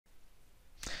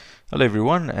Hello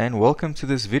everyone and welcome to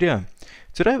this video.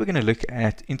 Today we're going to look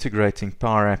at integrating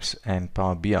PowerApps and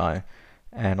Power BI,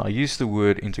 and I use the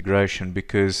word integration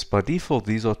because by default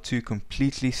these are two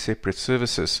completely separate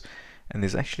services and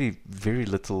there's actually very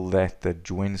little that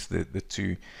joins the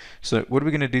two. So what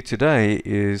we're going to do today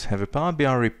is have a Power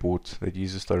BI report that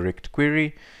uses direct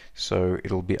query, so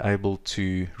it'll be able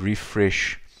to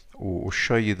refresh or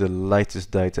show you the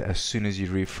latest data as soon as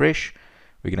you refresh.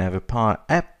 We're going to have a Power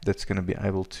App that's going to be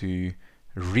able to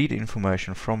read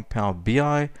information from Power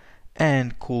BI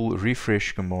and call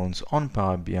refresh commands on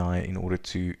Power BI in order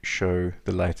to show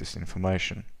the latest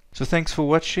information. So thanks for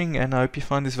watching and I hope you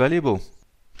find this valuable.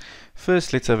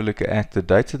 First, let's have a look at the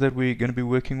data that we're going to be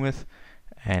working with.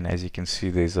 And as you can see,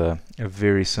 there's a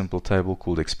very simple table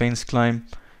called expense claim.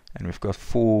 And we've got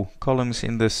 4 columns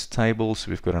in this table. So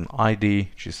we've got an ID,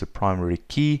 which is the primary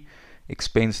key,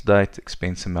 expense date,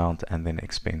 expense amount, and then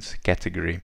expense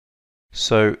category.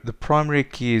 So the primary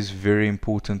key is very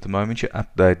important. The moment you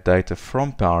update data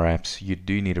from PowerApps, you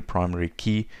do need a primary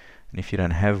key, and if you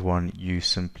don't have one, you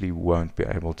simply won't be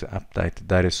able to update the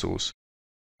data source.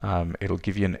 It'll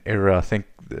give you an error. I think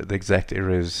the exact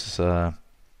error is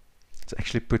it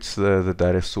actually puts the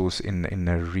data source in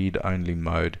a read-only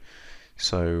mode,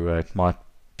 so it might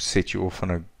set you off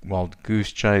on a wild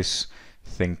goose chase,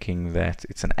 thinking that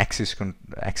it's an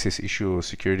access issue or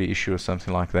security issue or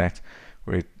something like that,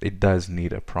 where it does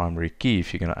need a primary key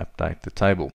if you're going to update the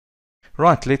table.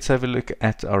 Right, let's have a look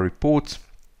at our report.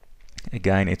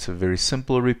 Again, it's a very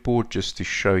simple report just to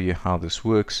show you how this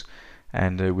works,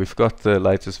 and we've got the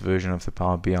latest version of the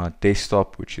Power BI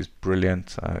desktop, which is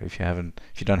brilliant. If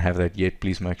you don't have that yet,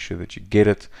 please make sure that you get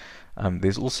it.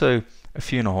 There's also a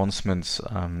few enhancements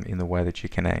in the way that you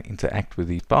can interact with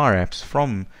these Power Apps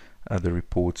from the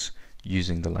reports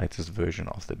using the latest version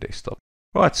of the desktop.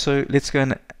 Right, so let's go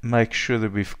and make sure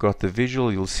that we've got the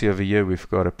visual. You'll see over here we've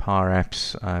got a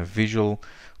PowerApps Visual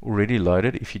already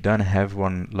loaded. If you don't have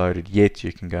one loaded yet,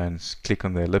 you can go and click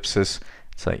on the ellipsis,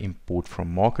 say import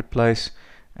from marketplace,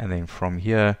 and then from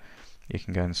here you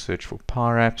can go and search for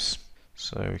PowerApps.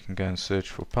 So we can go and search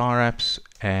for PowerApps,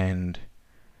 and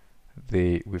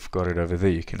there we've got it over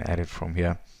there. You can add it from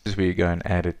here. This is where you go and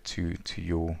add it to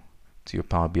your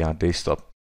Power BI desktop.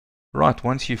 Right,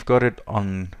 once you've got it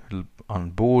on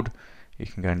board, you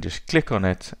can go and just click on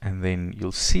it, and then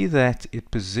you'll see that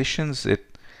it positions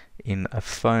it in a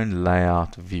phone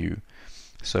layout view.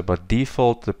 So by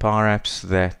default, the Power Apps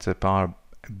that Power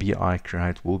BI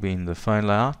create will be in the phone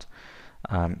layout.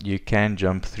 You can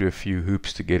jump through a few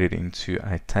hoops to get it into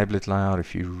a tablet layout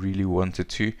if you really wanted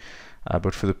to,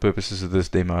 but for the purposes of this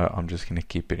demo, I'm just going to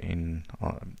keep it in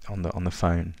on the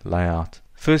phone layout.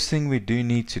 First thing we do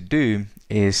need to do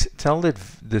is tell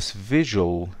this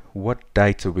visual what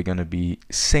data we're going to be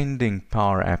sending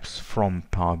Power Apps from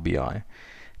Power BI.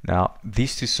 Now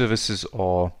these two services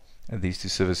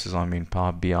I mean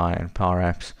Power BI and Power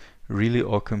Apps, really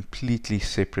are completely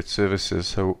separate services.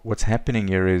 So what's happening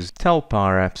here is tell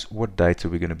Power Apps what data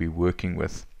we're going to be working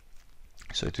with.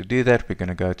 So to do that, we're going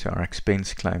to go to our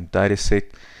expense claim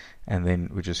dataset, and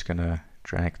then we're just going to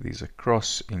drag these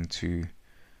across into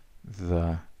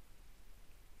the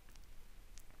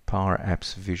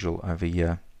PowerApps Visual over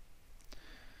here.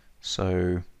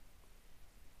 So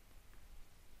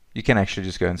you can actually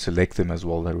just go and select them as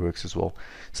well. That works as well.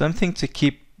 Something to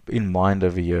keep in mind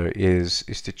over here is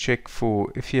to check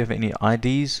for if you have any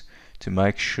IDs, to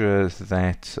make sure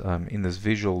that in this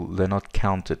visual they're not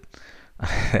counted.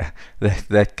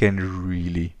 that can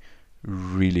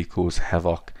really cause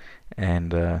havoc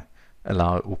and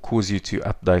allow or cause you to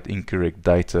update incorrect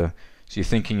data. So you're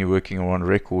thinking you're working on one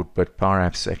record, but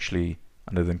PowerApps is actually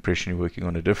under the impression you're working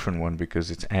on a different one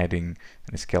because it's adding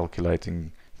and it's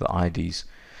calculating the IDs.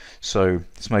 So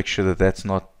let's make sure that that's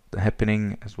not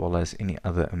happening, as well as any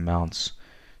other amounts.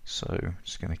 So I'm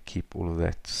just going to keep all of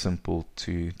that simple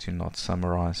to not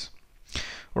summarize.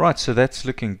 Alright, so that's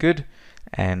looking good,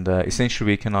 and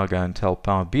essentially we can now go and tell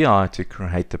Power BI to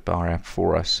create the Power App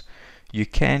for us. You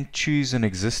can choose an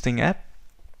existing app.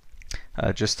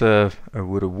 Just a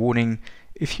word of warning,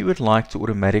 if you would like to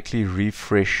automatically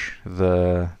refresh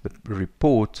the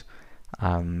report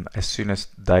as soon as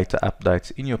data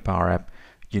updates in your Power App,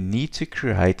 you need to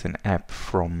create an app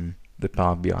from the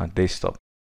Power BI desktop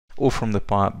or from the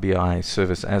Power BI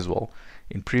service as well.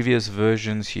 In previous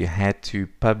versions, you had to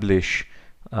publish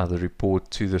the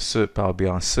report to the Power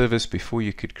BI service before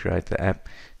you could create the app.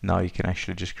 Now you can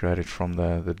actually just create it from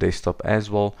the desktop as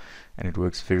well, and it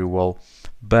works very well.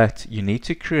 But you need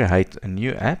to create a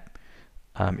new app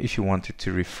if you wanted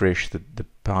to refresh the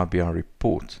Power BI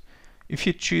report. If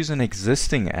you choose an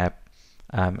existing app,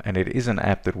 and it is an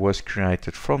app that was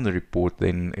created from the report,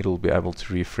 then it'll be able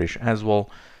to refresh as well.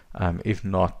 If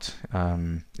not,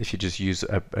 if you just use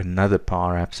another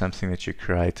Power App, something that you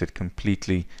created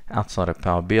completely outside of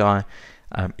Power BI,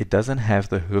 it doesn't have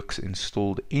the hooks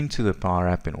installed into the Power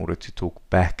App in order to talk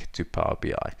back to Power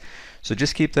BI. So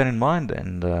just keep that in mind,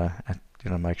 and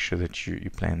make sure that you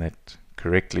plan that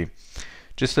correctly.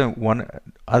 Just one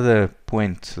other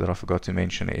point that I forgot to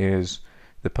mention is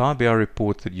the Power BI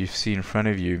report that you see in front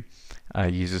of you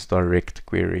uses direct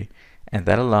query, and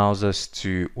that allows us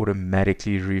to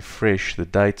automatically refresh the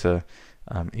data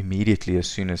immediately as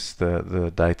soon as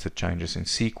the data changes in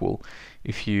SQL.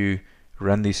 If you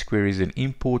run these queries in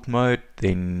import mode,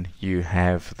 then you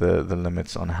have the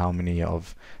limits on how many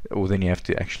of, or then you have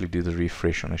to actually do the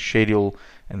refresh on a schedule,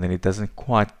 and then it doesn't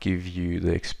quite give you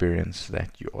the experience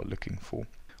that you are looking for,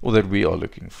 or that we are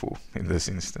looking for in this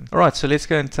instance. Alright, so let's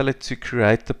go and tell it to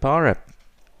create the Power App.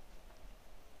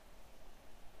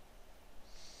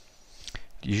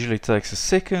 It usually takes a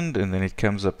second, and then it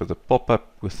comes up with a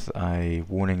pop-up with a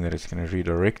warning that it's going to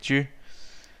redirect you,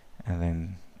 and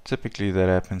then typically that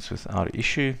happens without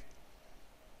issue,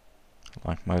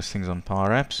 like most things on Power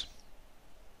Apps.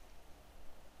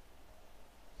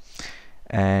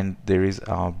 And there is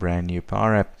our brand new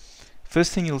Power App.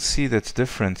 First thing you'll see that's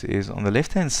different is on the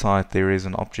left hand side there is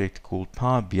an object called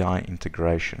Power BI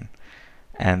integration,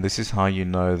 and this is how you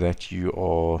know that you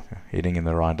are heading in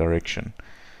the right direction.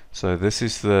 So this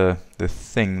is the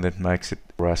thing that makes it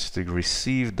for us to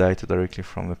receive data directly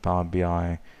from the Power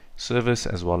BI service,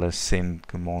 as well as send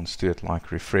commands to it,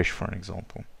 like refresh for an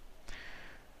example.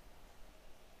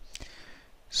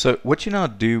 So what you now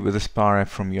do with this Power App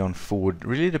from here on forward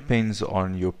really depends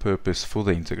on your purpose for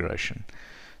the integration.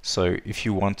 So if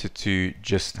you wanted to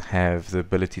just have the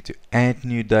ability to add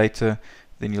new data,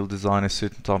 then you'll design a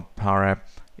certain type of Power App.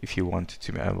 If you wanted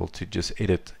to be able to just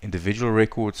edit individual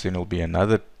records, then it'll be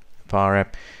another Power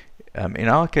App. In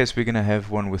our case, we're going to have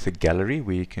one with a gallery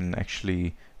where you can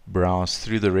actually browse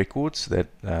through the records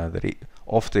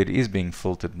after it is being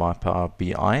filtered by Power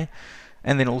BI,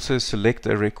 and then also select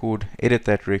a record, edit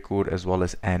that record, as well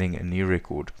as adding a new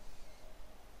record.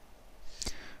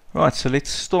 Right, so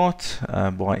let's start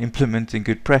by implementing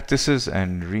good practices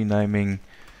and renaming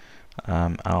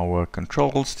our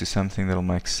controls to something that'll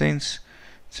make sense.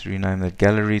 Let's rename that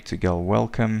gallery to Gal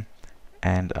Welcome,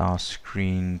 and our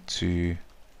screen to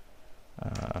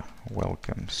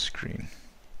Welcome Screen.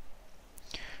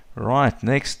 Right,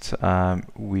 next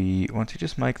we want to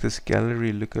just make this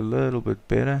gallery look a little bit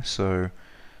better, so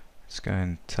let's go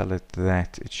and tell it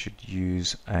that it should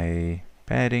use a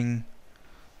padding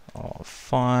of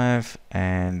 5,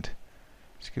 and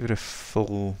let's give it a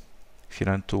full, if you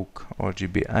don't talk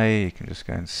RGBA, you can just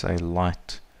go and say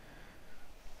light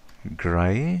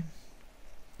gray.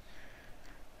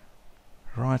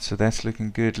 Right, so that's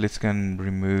looking good. Let's go and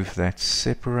remove that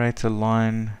separator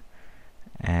line,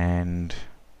 and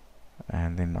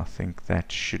then I think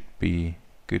that should be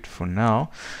good for now.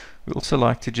 We also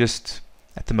like to just,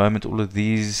 at the moment, all of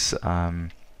these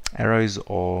arrows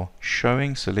are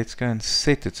showing, so let's go and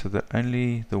set it so that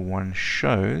only the one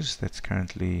shows that's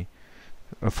currently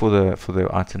for the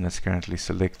item that's currently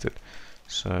selected.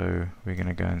 So we're going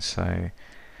to go and say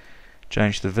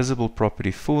change the visible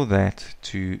property for that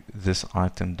to this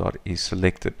item dot is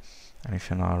selected, and if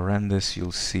you now run this,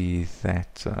 you'll see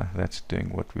that that's doing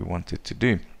what we want it to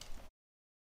do.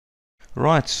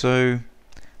 Right, so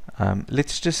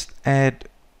let's just add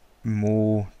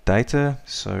more data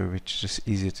so it's just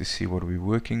easier to see what we're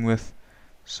working with.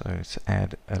 So let's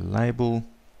add a label,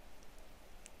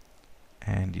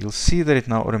 and you'll see that it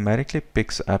now automatically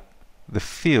picks up the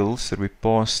fields that we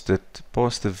passed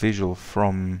the visual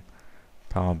from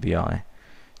Power BI.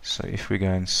 So if we go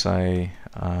and say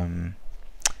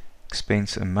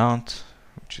expense amount,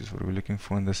 which is what we're looking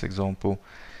for in this example,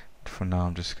 but for now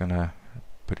I'm just gonna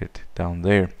put it down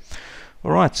there.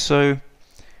 Alright, so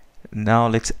now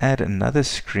let's add another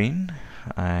screen,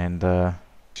 and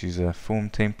choose a form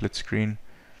template screen,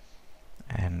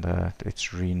 and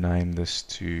let's rename this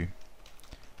to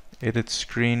edit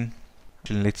screen.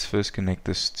 And let's first connect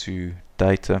this to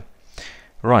data.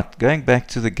 Right, going back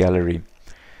to the gallery,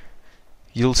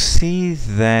 you'll see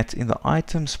that in the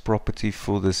items property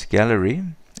for this gallery,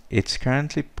 it's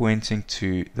currently pointing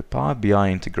to the Power BI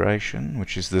integration,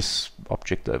 which is this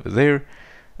object over there,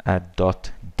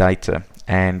 dot data,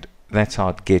 and that's how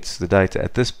it gets the data.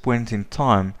 At this point in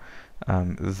time,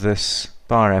 this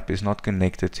Power App is not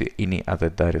connected to any other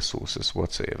data sources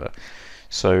whatsoever.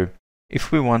 So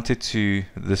if we wanted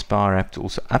this Power App to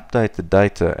also update the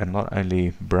data and not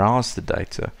only browse the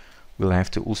data, we'll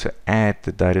have to also add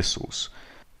the data source.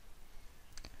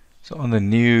 So on the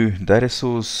new data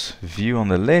source view on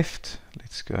the left,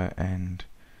 let's go and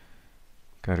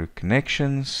go to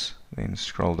connections, then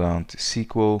scroll down to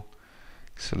SQL,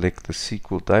 select the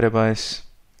SQL database,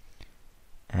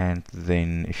 and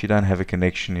then if you don't have a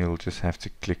connection, you'll just have to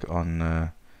click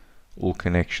on all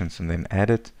connections and then add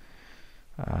it.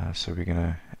 So we're going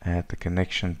to add the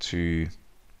connection to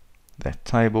that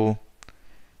table.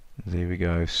 There we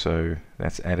go. So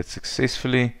that's added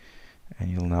successfully, and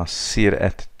you'll now see it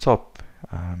at the top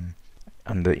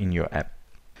in your app.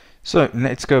 So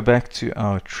let's go back to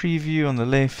our tree view on the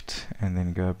left and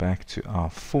then go back to our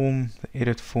form, the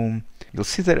edit form. You'll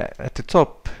see that at the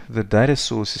top the data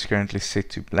source is currently set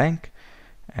to blank,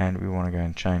 and we want to go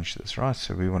and change this, right?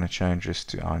 So we want to change this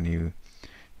to our new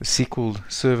the SQL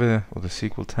server or the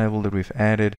SQL table that we've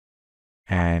added,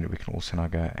 and we can also now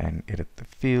go and edit the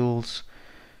fields.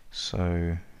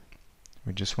 So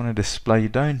we just want to display, you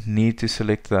don't need to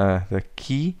select the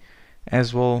key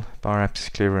as well. PowerApps is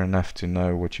clever enough to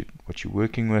know what you're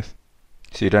working with,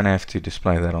 so you don't have to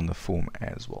display that on the form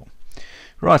as well.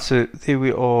 Right, so there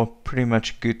we are, pretty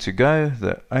much good to go.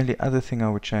 The only other thing I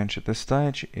would change at this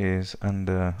stage is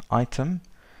under item.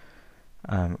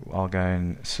 I'll go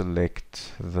and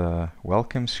select the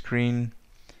welcome screen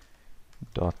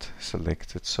dot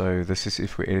selected. So this is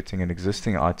if we're editing an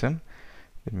existing item,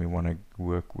 then we want to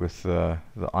work with the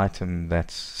item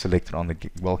that's selected on the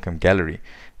welcome gallery.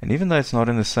 And even though it's not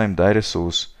in the same data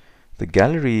source, the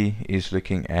gallery is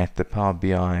looking at the Power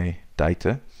BI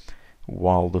data,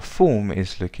 while the form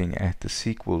is looking at the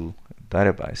SQL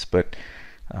database. But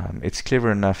it's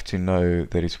clever enough to know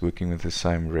that it's working with the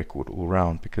same record all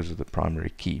round because of the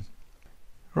primary key.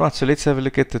 Right, so let's have a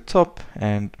look at the top,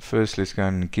 and first let's go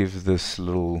and give this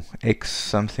little X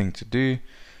something to do.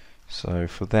 So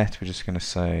for that we're just going to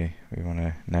say we want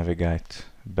to navigate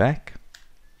back,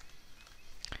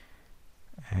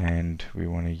 and we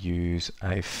want to use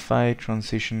a fade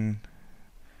transition.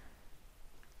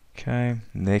 Okay,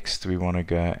 next we want to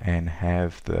go and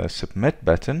have the submit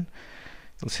button.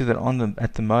 You'll see that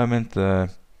at the moment the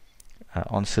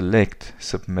on select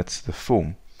submits the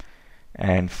form,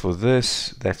 and for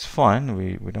this that's fine.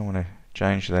 We don't want to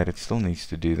change that, it still needs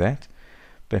to do that.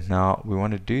 But now we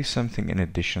want to do something in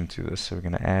addition to this, so we're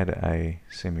going to add a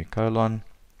semicolon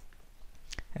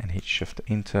and hit Shift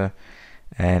Enter,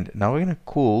 and now we're going to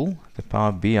call the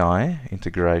Power BI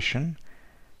integration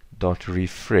dot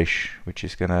refresh, which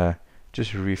is going to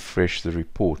just refresh the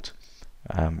report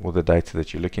or the data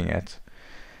that you're looking at.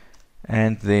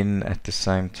 And then at the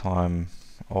same time,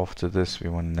 after this, we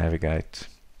want to navigate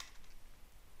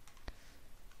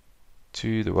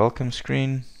to the welcome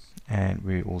screen, and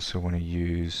we also want to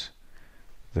use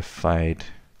the fade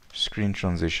screen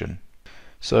transition.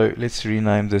 So let's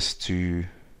rename this to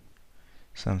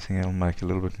something that will make a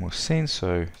little bit more sense.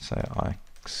 So say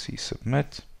IC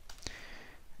submit,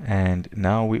 and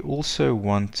now we also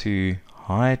want to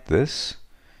hide this.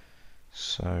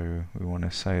 So we want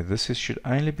to say this should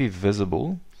only be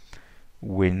visible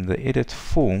when the edit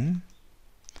form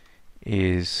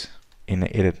is in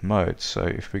the edit mode. So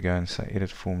if we go and say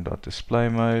edit form.display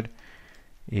mode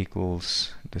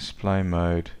equals display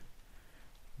mode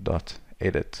dot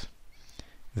edit,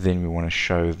 then we want to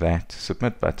show that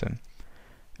submit button.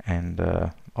 And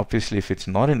obviously if it's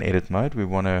not in edit mode, we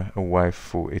want a way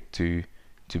for it to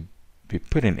be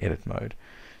put in edit mode.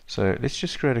 So let's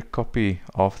just create a copy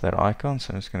of that icon.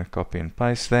 So I'm just going to copy and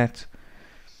paste that.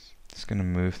 Just going to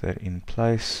move that in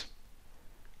place.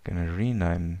 Going to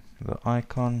rename the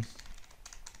icon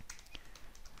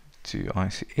to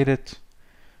IC edit.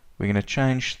 We're going to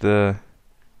change the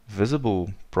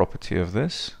visible property of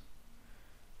this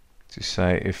to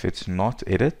say if it's not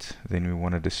edit, then we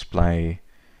want to display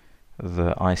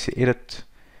the IC edit,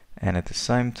 and at the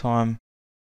same time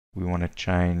we want to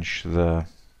change the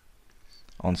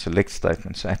on select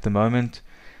statement. So at the moment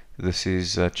this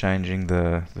is changing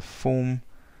the form,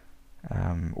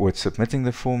 or it's submitting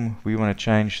the form. We want to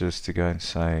change this to go and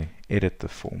say edit the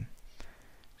form.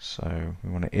 So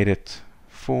we want to edit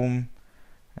form,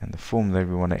 and the form that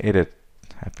we want to edit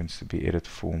happens to be edit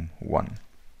form 1.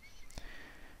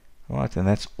 Alright, and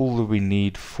that's all that we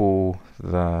need for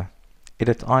the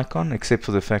edit icon, except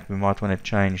for the fact we might want to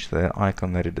change the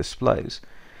icon that it displays.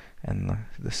 And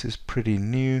this is pretty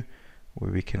new,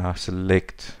 where we can now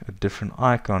select a different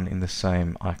icon in the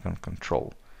same icon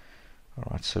control.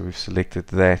 Alright, so we've selected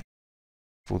that.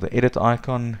 For the edit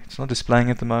icon, it's not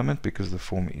displaying at the moment because the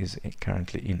form is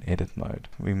currently in edit mode.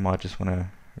 We might just want to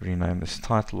rename this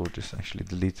title, or just actually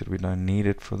delete it. We don't need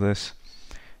it for this.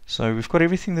 So we've got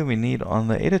everything that we need on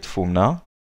the edit form now.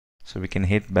 So we can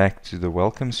head back to the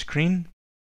welcome screen,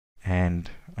 And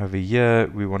over here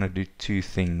we want to do two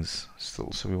things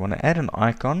still. So we want to add an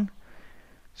icon.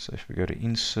 So if we go to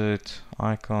insert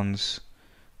icons,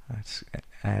 let's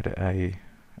add a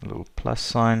little plus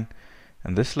sign,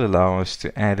 and this will allow us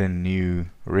to add a new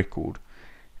record.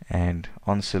 And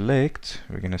on select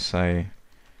we're going to say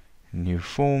new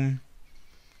form,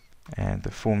 and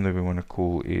the form that we want to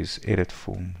call is edit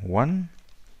form 1,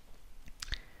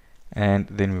 and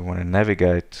then we want to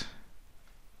navigate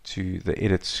to the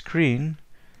edit screen,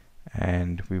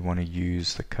 and we want to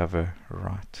use the cover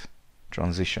right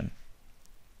transition,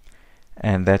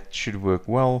 and that should work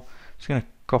well. I'm just going to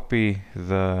copy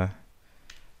the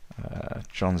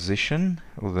transition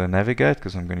or the navigate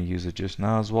because I'm going to use it just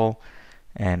now as well,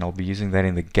 and I'll be using that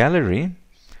in the gallery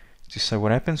to say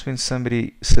what happens when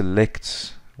somebody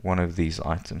selects one of these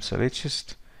items. So let's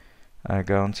just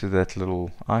go onto that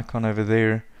little icon over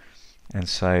there and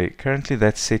say currently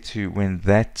that's set to when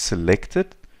that's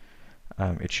selected,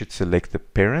 it should select the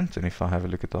parent, and if I have a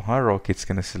look at the hierarchy, it's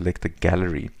going to select the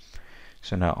gallery.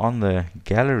 So now on the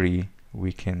gallery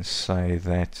we can say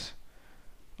that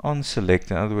on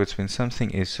select, in other words, when something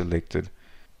is selected,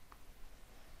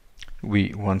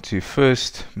 we want to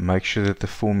first make sure that the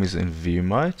form is in view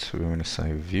mode. So we want to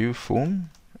say view form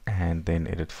and then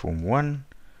edit form 1,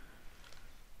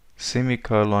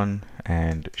 semicolon,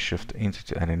 and shift enter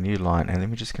to add a new line, and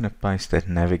then we're just going to paste that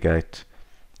navigate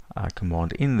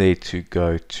command in there to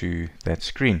go to that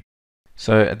screen.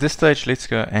 So at this stage, let's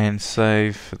go and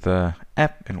save the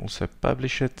app and also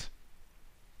publish it.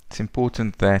 It's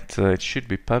important that it should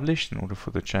be published in order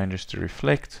for the changes to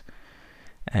reflect.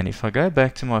 And if I go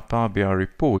back to my Power BI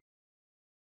report,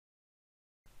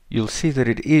 you'll see that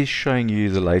it is showing you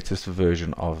the latest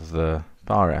version of the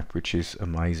PowerApp, which is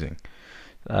amazing.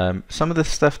 Some of the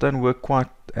stuff don't work quite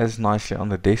as nicely on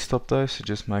the desktop though, so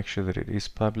just make sure that it is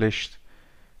published.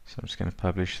 So I'm just going to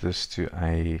publish this to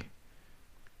a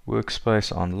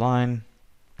workspace online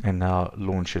and now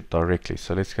launch it directly.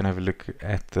 So let's go and have a look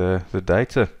at the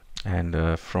data.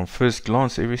 And from first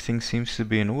glance, everything seems to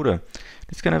be in order.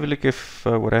 Let's go and have a look at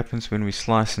what happens when we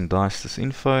slice and dice this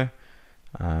info.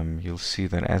 You'll see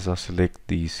that as I select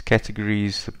these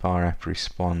categories, the PowerApp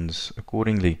responds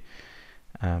accordingly.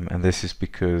 And this is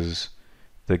because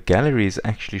the gallery is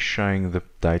actually showing the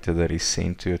data that is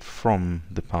sent to it from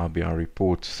the Power BI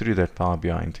report through that Power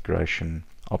BI integration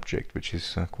object, which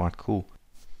is quite cool.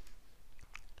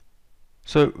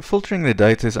 So filtering the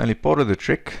data is only part of the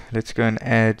trick. Let's go and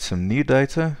add some new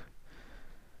data.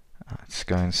 Let's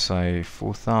go and say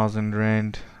 4,000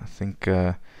 Rand. I think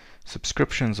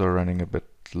subscriptions are running a bit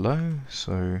low,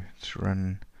 so let's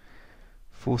run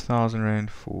 4,000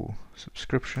 Rand for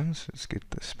subscriptions. Let's get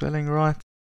the spelling right.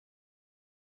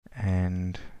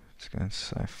 And let's go and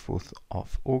say 4th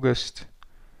of August.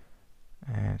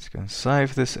 And let's go and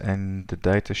save this, and the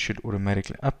data should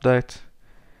automatically update.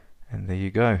 And there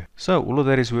you go. So all of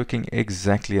that is working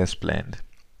exactly as planned.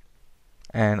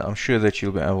 And I'm sure that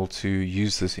you'll be able to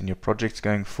use this in your projects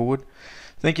going forward.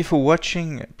 Thank you for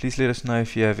watching. Please let us know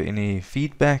if you have any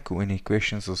feedback or any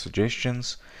questions or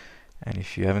suggestions. And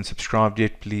if you haven't subscribed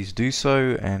yet, please do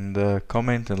so, and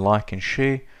comment and like and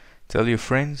share. Tell your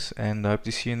friends, and I hope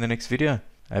to see you in the next video.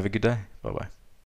 Have a good day. Bye bye.